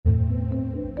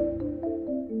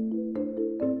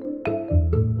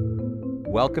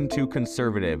Welcome to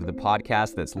Conservative, the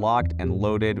podcast that's locked and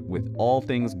loaded with all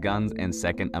things guns and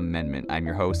Second Amendment. I'm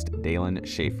your host, Dalen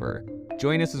Schaefer.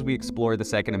 Join us as we explore the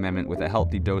Second Amendment with a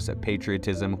healthy dose of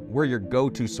patriotism. We're your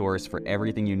go-to source for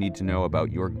everything you need to know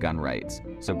about your gun rights.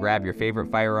 So grab your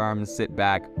favorite firearms, sit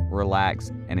back,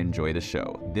 relax, and enjoy the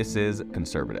show. This is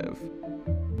Conservative.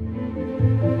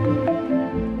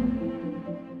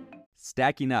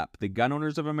 Stacking up, the gun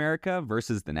owners of America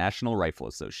versus the National Rifle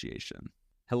Association.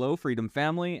 Hello, Freedom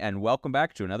Family, and welcome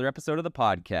back to another episode of the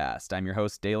podcast. I'm your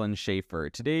host, Dalen Schaefer.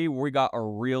 Today, we got a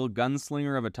real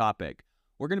gunslinger of a topic.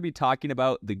 We're going to be talking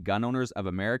about the gun owners of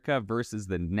America versus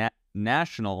the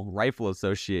National Rifle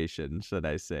Association, should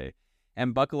I say.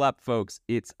 And buckle up, folks.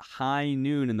 It's high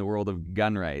noon in the world of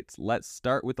gun rights. Let's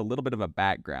start with a little bit of a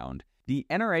background. The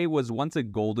NRA was once a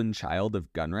golden child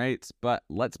of gun rights, but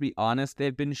let's be honest,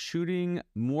 they've been shooting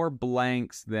more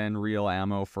blanks than real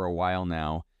ammo for a while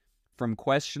now. From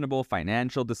questionable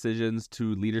financial decisions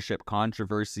to leadership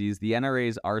controversies, the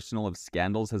NRA's arsenal of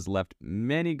scandals has left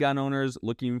many gun owners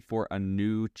looking for a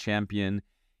new champion.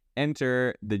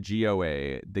 Enter the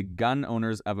GOA, the Gun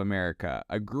Owners of America,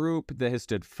 a group that has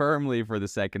stood firmly for the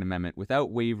Second Amendment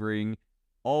without wavering,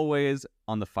 always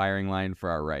on the firing line for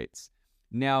our rights.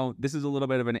 Now, this is a little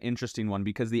bit of an interesting one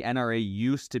because the NRA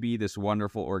used to be this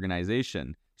wonderful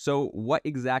organization. So what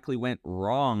exactly went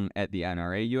wrong at the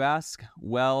NRA, you ask?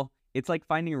 Well, it's like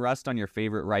finding rust on your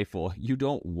favorite rifle. You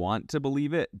don't want to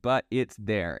believe it, but it's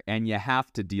there, and you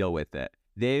have to deal with it.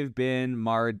 They've been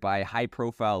marred by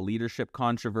high-profile leadership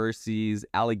controversies,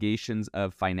 allegations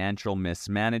of financial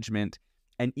mismanagement,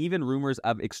 and even rumors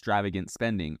of extravagant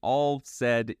spending. All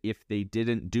said, if they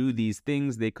didn't do these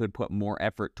things, they could put more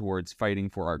effort towards fighting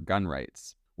for our gun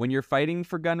rights. When you're fighting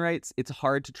for gun rights, it's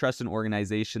hard to trust an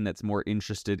organization that's more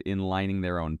interested in lining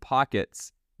their own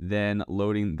pockets than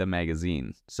loading the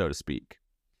magazine, so to speak.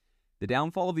 The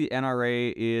downfall of the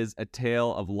NRA is a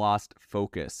tale of lost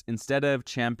focus. Instead of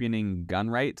championing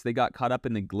gun rights, they got caught up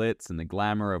in the glitz and the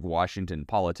glamour of Washington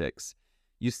politics.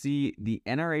 You see, the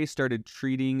NRA started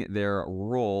treating their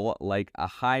role like a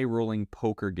high-rolling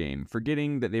poker game,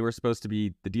 forgetting that they were supposed to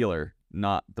be the dealer,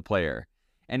 not the player.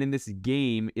 And in this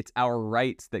game, it's our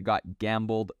rights that got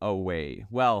gambled away.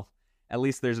 Well, at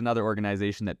least there's another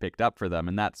organization that picked up for them,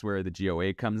 and that's where the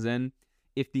GOA comes in.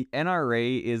 If the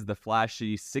NRA is the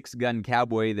flashy six-gun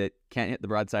cowboy that can't hit the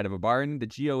broadside of a barn, the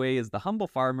GOA is the humble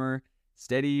farmer,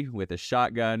 steady with a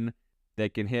shotgun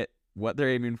that can hit what they're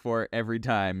aiming for every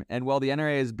time. And while the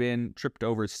NRA has been tripped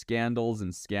over scandals,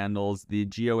 the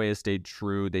GOA has stayed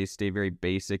true. They stay very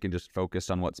basic and just focused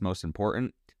on what's most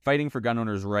important, fighting for gun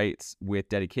owners' rights with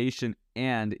dedication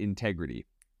and integrity.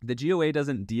 The GOA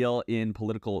doesn't deal in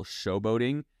political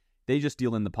showboating. They just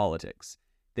deal in the politics.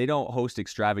 They don't host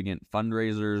extravagant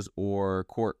fundraisers or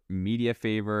court media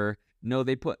favor. No,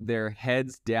 they put their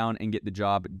heads down and get the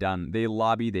job done. They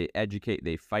lobby, they educate,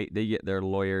 they fight, they get their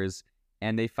lawyers,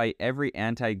 and they fight every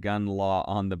anti-gun law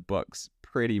on the books,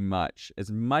 pretty much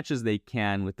as they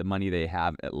can with the money they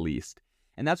have at least.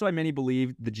 And that's why many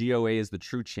believe the GOA is the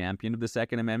true champion of the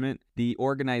Second Amendment, the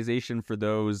organization for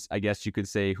those, I guess you could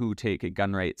say, who take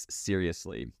gun rights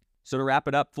seriously. So to wrap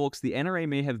it up, folks, the NRA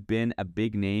may have been a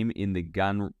big name in the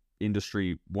gun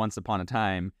industry once upon a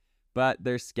time, but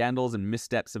their scandals and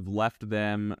missteps have left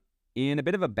them in a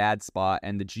bit of a bad spot,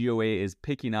 and the GOA is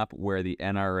picking up where the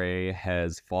NRA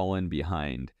has fallen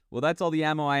behind. Well, that's all the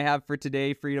ammo I have for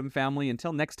today, Freedom Family.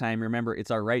 Until next time, remember,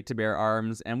 it's our right to bear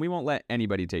arms, and we won't let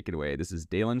anybody take it away. This is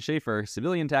Dalen Schaefer,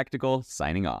 Civilian Tactical,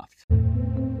 signing off.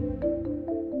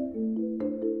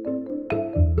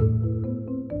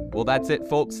 Well, that's it,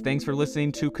 folks. Thanks for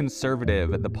listening to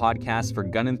Conservative, the podcast for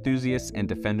gun enthusiasts and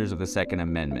defenders of the Second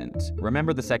Amendment.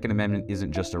 Remember, the Second Amendment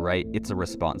isn't just a right, it's a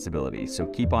responsibility. So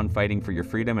keep on fighting for your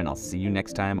freedom, and I'll see you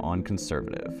next time on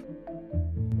Conservative.